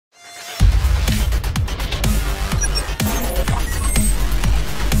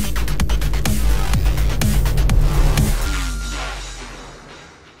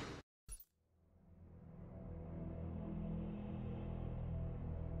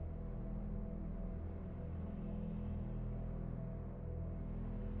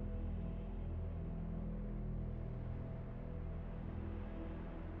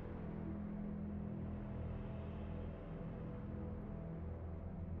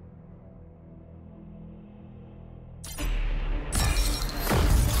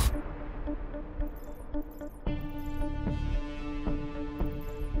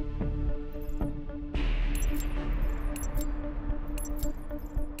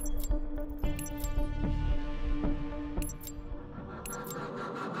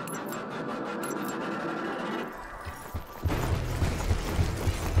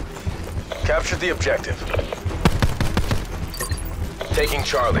Capture the objective. Taking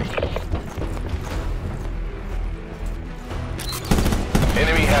Charlie.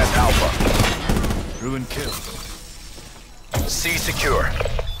 Enemy has Alpha. Ruin kill. C secure.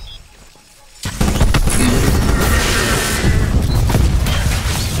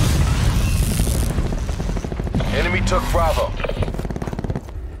 Enemy took Bravo.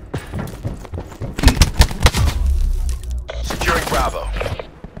 Securing Bravo.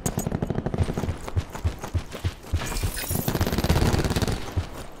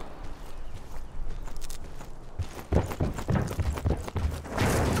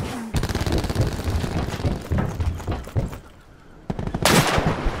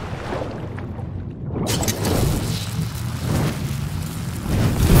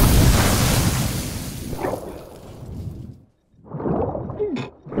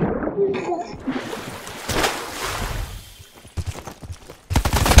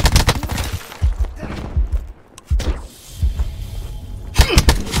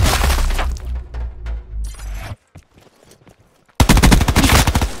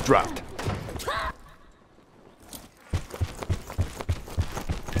 Dropped.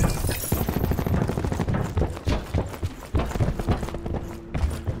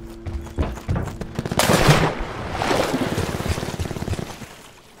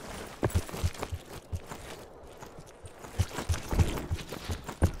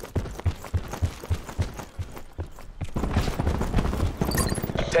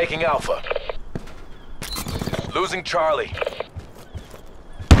 Taking Alpha. Losing Charlie.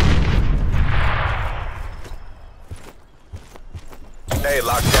 A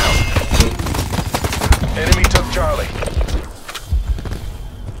locked down. Enemy took Charlie.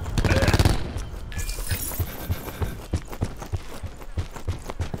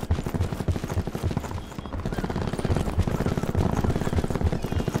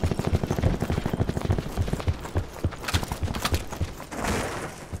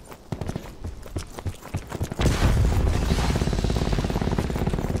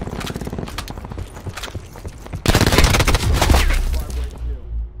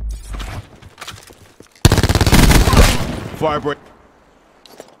 Firebreak.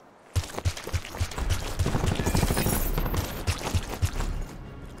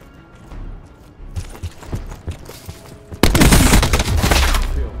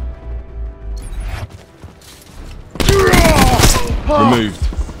 Removed.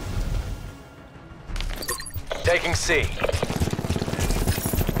 Taking C.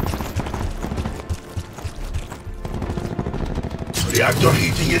 Reactor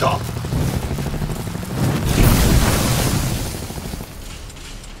heating it up.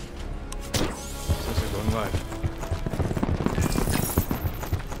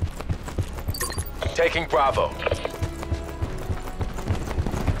 Taking Bravo.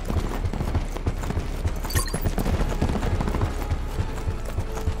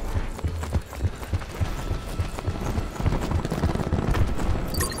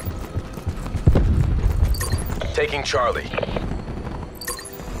 Taking Charlie.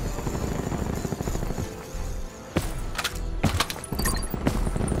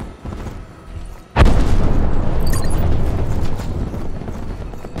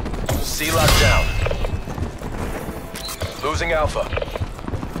 C locked down. Losing Alpha.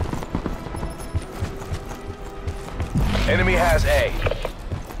 Enemy has A.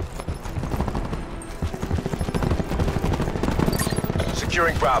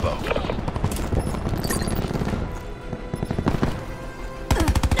 Securing Bravo.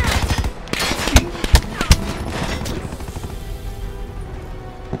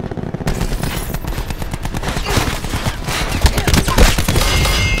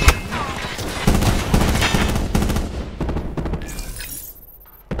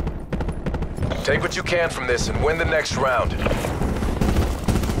 Take what you can from this and win the next round.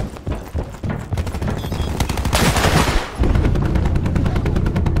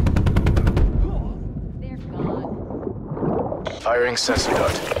 They're gone. Firing sensor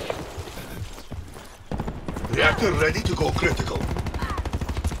node. Reactor ready to go critical.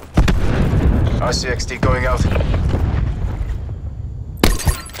 RCXD going out.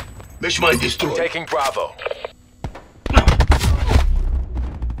 Mesh mine destroyed. Taking Bravo.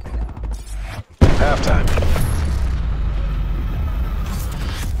 Halftime.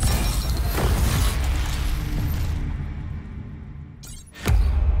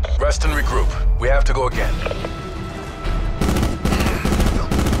 Rest and regroup. We have to go again.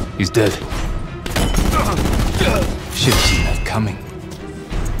 He's dead. Should have seen that coming.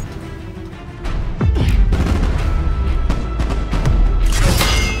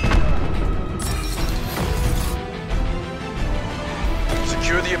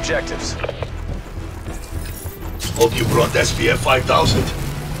 Secure the objectives. Hope you brought SPF 5000.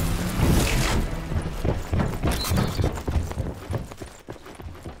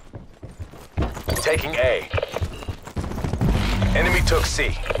 Taking A. Enemy took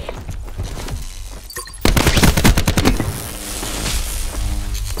C.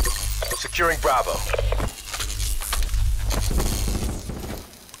 Securing Bravo.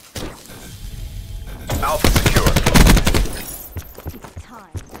 Alpha secure.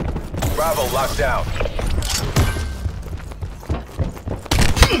 Bravo locked down.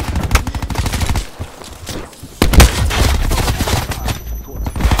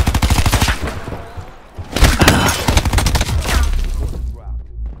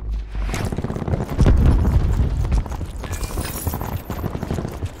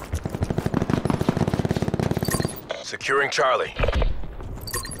 Securing Charlie.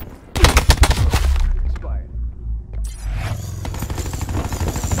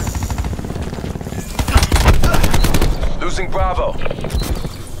 Losing Bravo.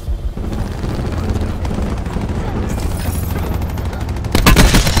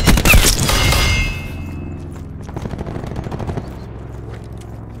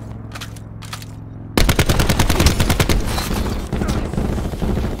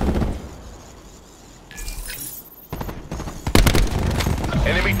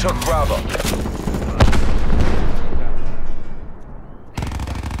 Enemy took Bravo.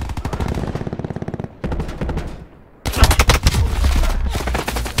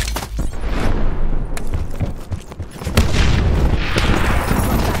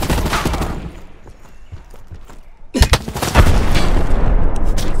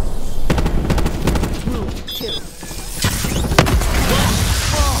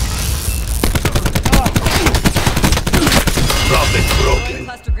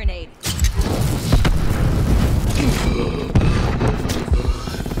 Cluster grenade.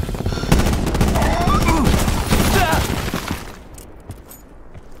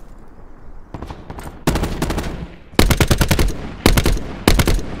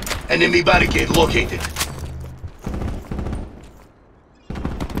 Enemy barricade located.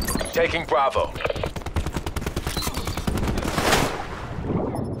 Taking Bravo.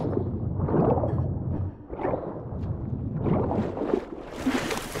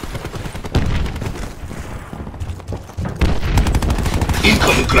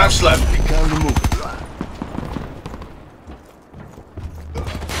 Incoming crash slam.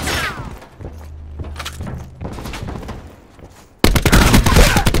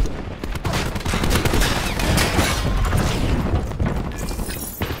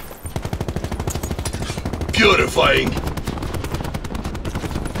 Purifying.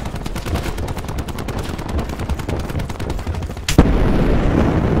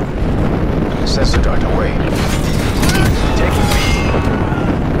 Sensor dart away. Taking B.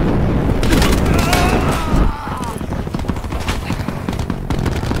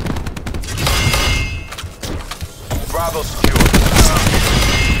 Bravo secure.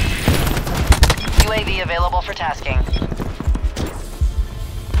 UAV available for tasking.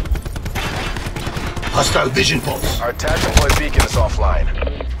 Hostile vision pulse. Our attached deploy beacon is offline.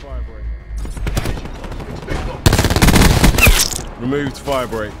 Removed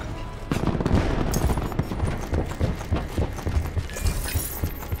firebreak.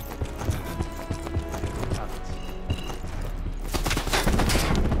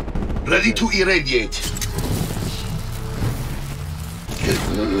 Ready to irradiate.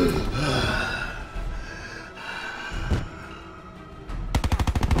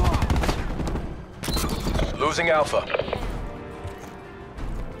 Losing Alpha.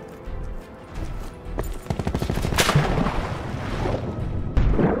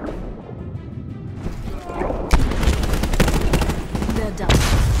 They're done.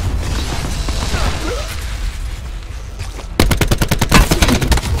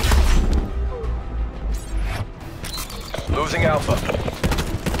 Losing Alpha.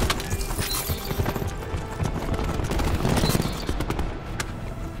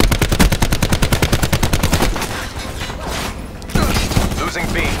 Losing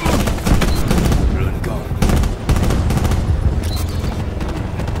B.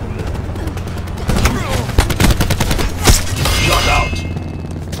 Shot out.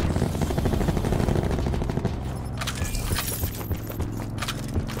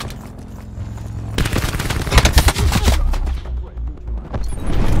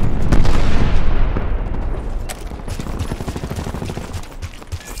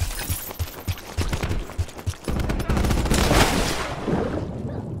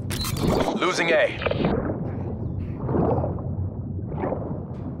 Losing A.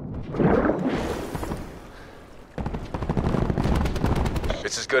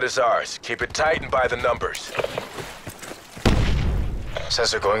 It's as good as ours. Keep it tight and by the numbers.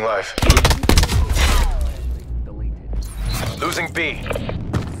 Sensor going live. Losing B.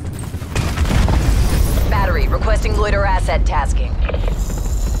 Battery requesting loiter asset tasking.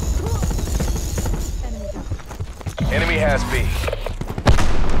 Enemy has B.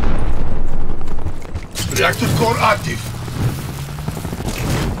 Reactor core active.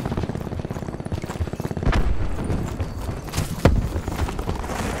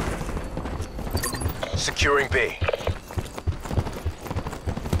 Securing B.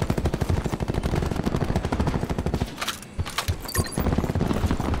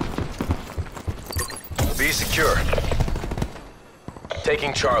 B secure.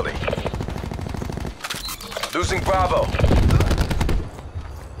 Taking Charlie. Losing Bravo.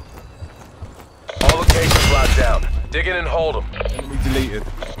 All locations locked down. Dig in and hold them. Enemy deleted.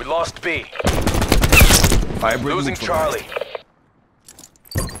 We lost B. Hybrid Losing neutralized. Charlie.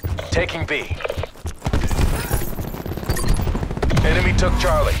 Taking B. Enemy took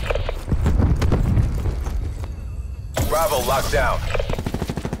Charlie. Bravo locked down.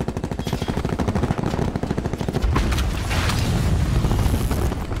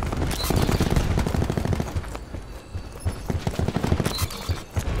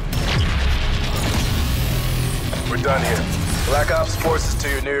 We're done here. Black Ops forces to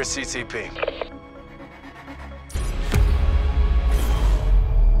your nearest CCP.